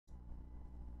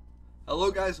Hello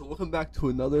guys, welcome back to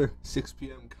another 6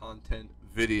 p.m. content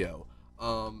video.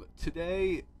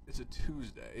 Today is a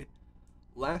Tuesday.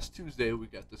 Last Tuesday we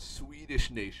got the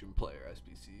Swedish Nation player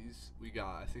SBCs. We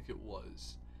got, I think it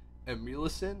was,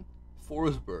 Emilison,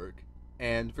 Forsberg,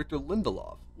 and Victor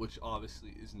Lindelof, which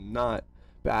obviously is not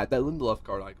bad. That Lindelof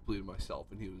card I completed myself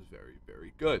and he was very,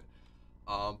 very good.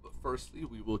 But firstly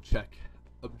we will check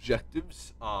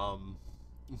objectives and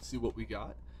see what we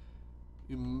got.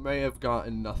 You may have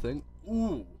gotten nothing.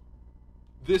 Ooh.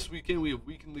 This weekend we have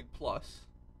Weekend League Plus.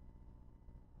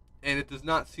 And it does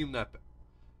not seem that bad.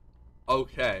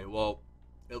 Okay, well,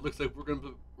 it looks like we're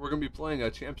gonna be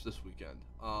playing champs this weekend.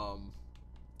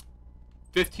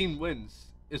 15 wins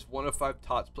is one of 5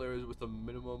 TOTS players with a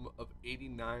minimum of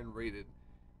 89 rated.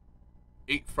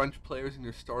 8 French players in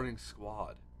your starting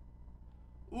squad.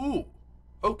 Ooh.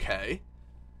 Okay.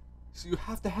 So you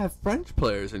have to have French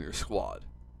players in your squad.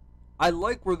 I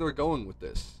like where they're going with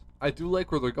this. I do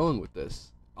like where they're going with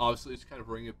this. Obviously, it's kind of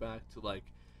bringing it back to like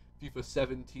FIFA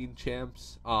 17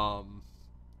 champs, where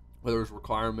there's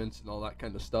requirements and all that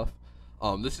kind of stuff.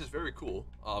 This is very cool.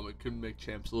 It could make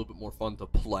champs a little bit more fun to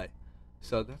play.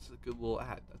 So that's a good little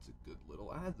ad. That's a good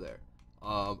little ad there.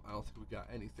 I don't think we got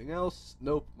anything else.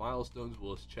 Nope. Milestones.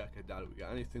 We'll just check. I doubt we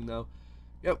got anything though.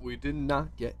 Yep, we did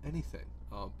not get anything.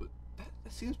 But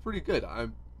that seems pretty good. I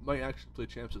might actually play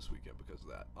champs this weekend because of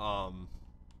that.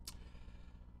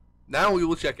 Now we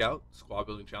will check out squad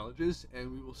building challenges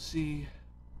and we will see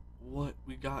what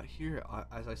we got here.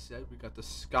 As I said, we got the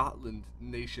Scotland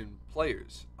Nation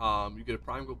players. You get a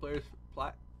Prime Gold Players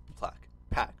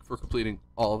pack for completing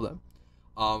all of them.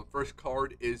 First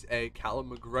card is a Callum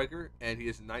McGregor, and he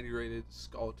is a 90 rated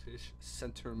Scottish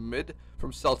centre mid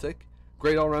from Celtic.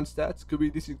 Great all round stats. Could be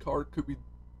a decent card. Could be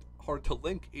hard to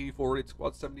link. 84 rated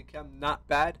squad, 70 chem, not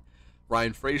bad.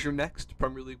 Ryan Fraser next.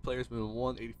 Premier League players, minimum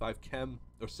 1, 85 chem,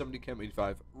 or 70 chem,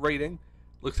 85 rating.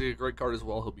 Looks like a great card as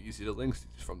well. He'll be easy to link.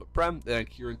 He's from the Prem. Then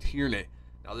Kieran Tierney.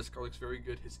 Now this card looks very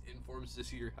good. His informs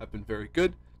this year have been very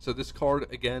good. So this card,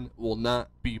 again, will not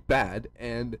be bad.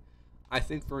 And I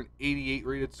think for an 88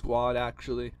 rated squad,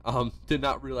 actually, did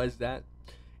not realize that.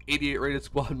 88 rated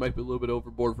squad might be a little bit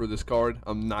overboard for this card.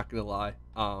 I'm not going to lie.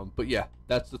 But yeah,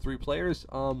 that's the 3 players.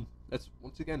 That's,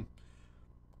 once again,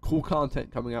 cool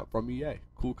content coming out from EA.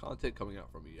 Cool content coming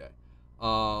out from EA.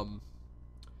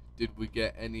 Did we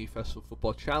get any Festival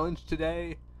Football Challenge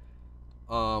today?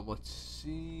 Let's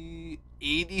see.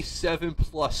 87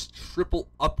 plus triple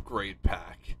upgrade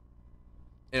pack.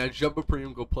 And a Jumbo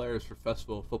Premium Gold Players for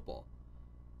Festival of Football.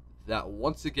 That,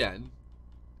 once again,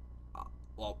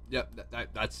 well, yeah,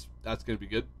 that's going to be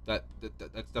good. That's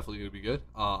definitely going to be good.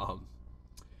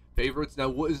 Favorites. Now,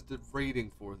 what is the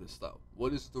rating for this, though?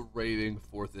 What is the rating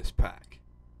for this pack?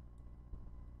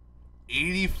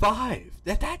 85.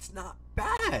 That's not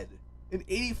bad. An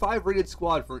 85 rated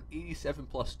squad for an 87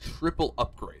 plus triple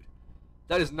upgrade.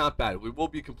 That is not bad. We will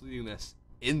be completing this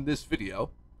in this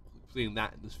video. Completing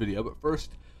that in this video. But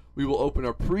first, we will open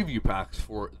our preview packs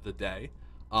for the day.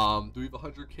 Do we have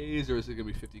 100Ks or is it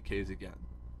going to be 50Ks again?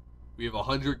 We have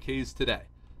 100Ks today.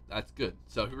 That's good.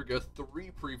 So here we go.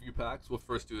 3 preview packs. We'll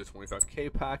first do the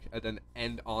 25K pack and then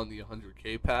end on the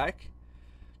 100K pack.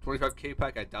 25K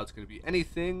pack, I doubt it's going to be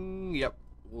anything. Yep,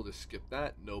 we'll just skip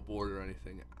that. No board or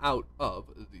anything out of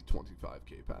the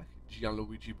 25K pack.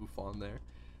 Gianluigi Buffon there.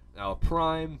 Now a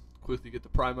Prime. Quickly get the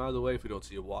Prime out of the way. If we don't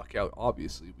see a walkout,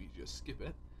 obviously we just skip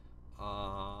it.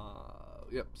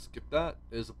 Yep, skip that.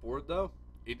 There's a board though.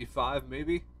 85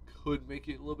 maybe. Could make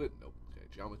it a little bit. Nope. Okay,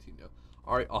 Gianmartino.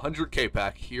 Alright, 100K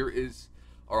pack. Here is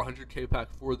our 100K pack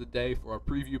for the day for our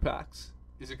preview packs.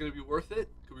 Is it going to be worth it?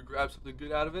 Could we grab something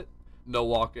good out of it? No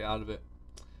walk out of it.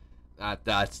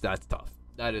 That's tough.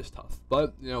 That is tough.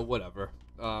 But, you know, whatever.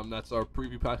 That's our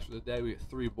preview packs for the day. We get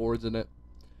 3 boards in it.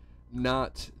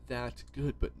 Not that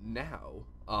good. But now,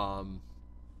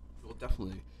 we'll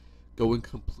definitely go and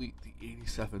complete the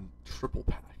 87 triple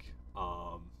pack.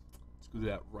 Let's do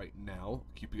that right now.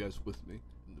 Keep you guys with me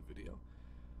in the video.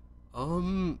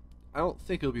 I don't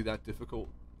think it'll be that difficult.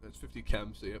 It's 50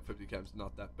 chems, so yeah, 50 chems,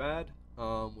 not that bad. What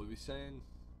are we saying?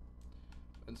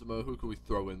 Benzema, who can we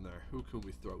throw in there?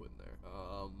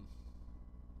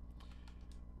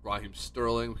 Raheem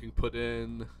Sterling we can put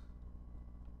in.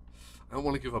 I don't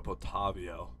want to give up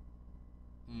Otavio.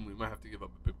 We might have to give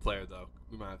up a big player though.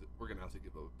 We're gonna have to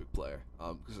give up a big player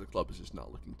because the club is just not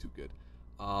looking too good.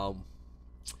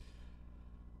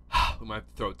 We might have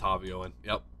to throw Otavio in.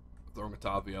 Yep, throwing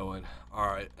Otavio in. All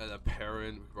right, and then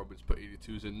Perrin. We can probably just put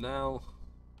 82s in now.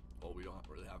 Well, we don't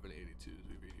really have any 82s.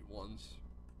 We have 81s.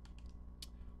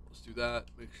 Let's do that.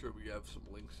 Make sure we have some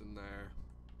links in there.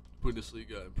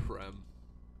 Bundesliga and Prem.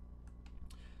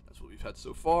 That's what we we've had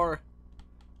so far.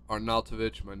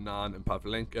 Arnautovic, Manan, and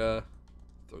Pavlenka.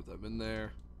 Throw them in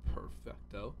there.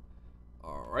 Perfecto.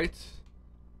 Alright.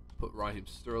 Put Raheem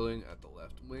Sterling at the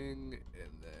left wing.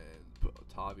 And then put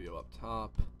Otavio up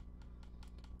top.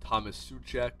 Thomas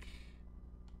Suchek.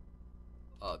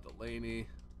 Delaney.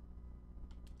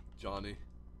 Johnny.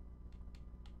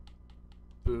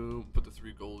 Boom. Put the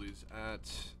 3 goalies at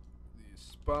these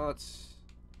spots.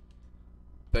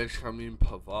 Benjamin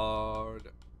Pavard.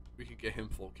 We can get him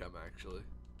full chem, actually.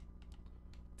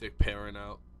 Take Perrin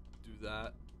out. Do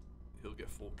that. He'll get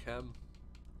full chem.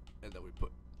 And then we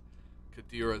put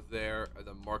Kadira there. And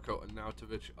then Marko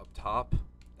Arnautovic up top.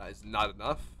 That is not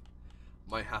enough.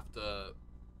 Might have to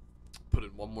put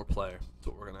in one more player. That's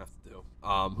what we're going to have to do.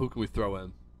 Who can we throw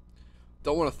in?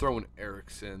 Don't want to throw in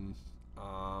Eriksson.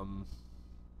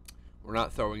 We're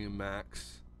not throwing in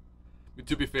Max. I mean,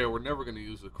 to be fair, we're never going to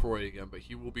use LaCroix again, but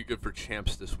he will be good for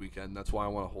champs this weekend. That's why I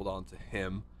want to hold on to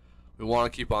him. We want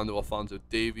to keep on to Alphonso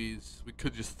Davies. We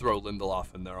could just throw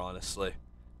Lindelof in there, honestly.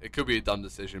 It could be a dumb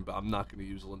decision, but I'm not going to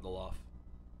use Lindelof.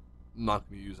 I'm not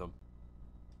going to use him.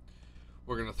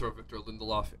 We're going to throw Victor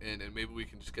Lindelof in, and maybe we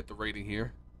can just get the rating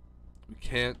here. We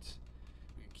can't.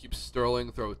 We can keep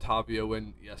Sterling, throw Otavio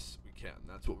in. Yes, we can.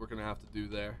 That's what we're going to have to do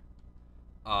there.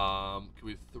 Can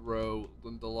we throw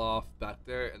Lindelof back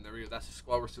there? And there we go. That's the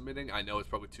squad we're submitting. I know it's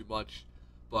probably too much,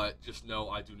 but just know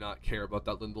I do not care about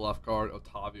that Lindelof card.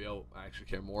 Otavio, I actually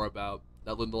care more about.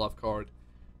 That Lindelof card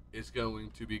is going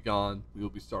to be gone. We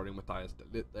will be starting Matthias de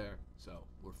Ligt there, so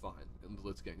we're fine. And de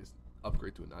Ligt's getting his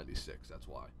upgrade to a 96. That's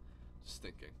why.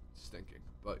 Stinking.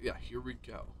 But yeah, here we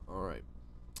go. All right.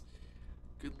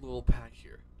 Good little pack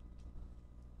here.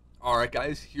 All right,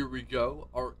 guys, here we go.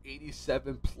 Our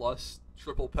 87 plus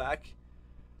triple pack.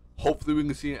 Hopefully we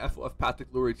can see an FOF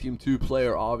Patrick Lurie Team 2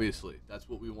 player, obviously. That's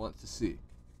what we want to see.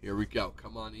 Here we go.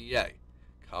 Come on, EA.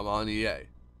 Come on, EA.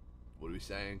 What are we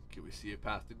saying? Can we see a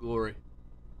path to glory?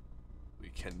 We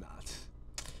cannot.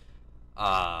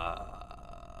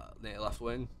 Left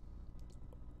wing.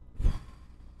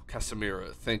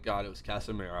 Casemiro. Thank God it was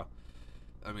Casemiro.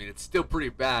 I mean, it's still pretty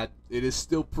bad. It is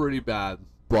still pretty bad,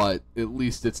 but at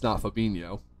least it's not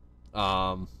Fabinho.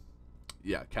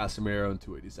 Yeah, Casemiro and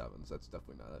 287s. That's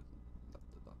definitely not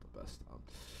the best.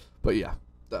 But yeah,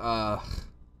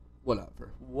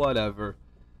 whatever.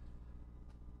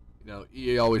 You know,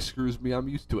 EA always screws me. I'm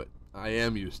used to it. I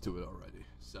am used to it already.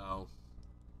 So,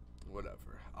 whatever.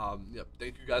 Yep.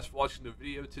 Thank you guys for watching the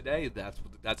video today.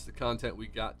 That's the content we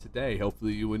got today.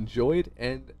 Hopefully you enjoyed,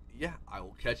 and yeah, I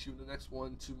will catch you in the next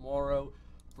one tomorrow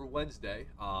for Wednesday.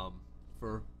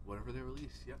 For whatever they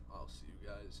release. Yep. I'll see you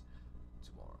guys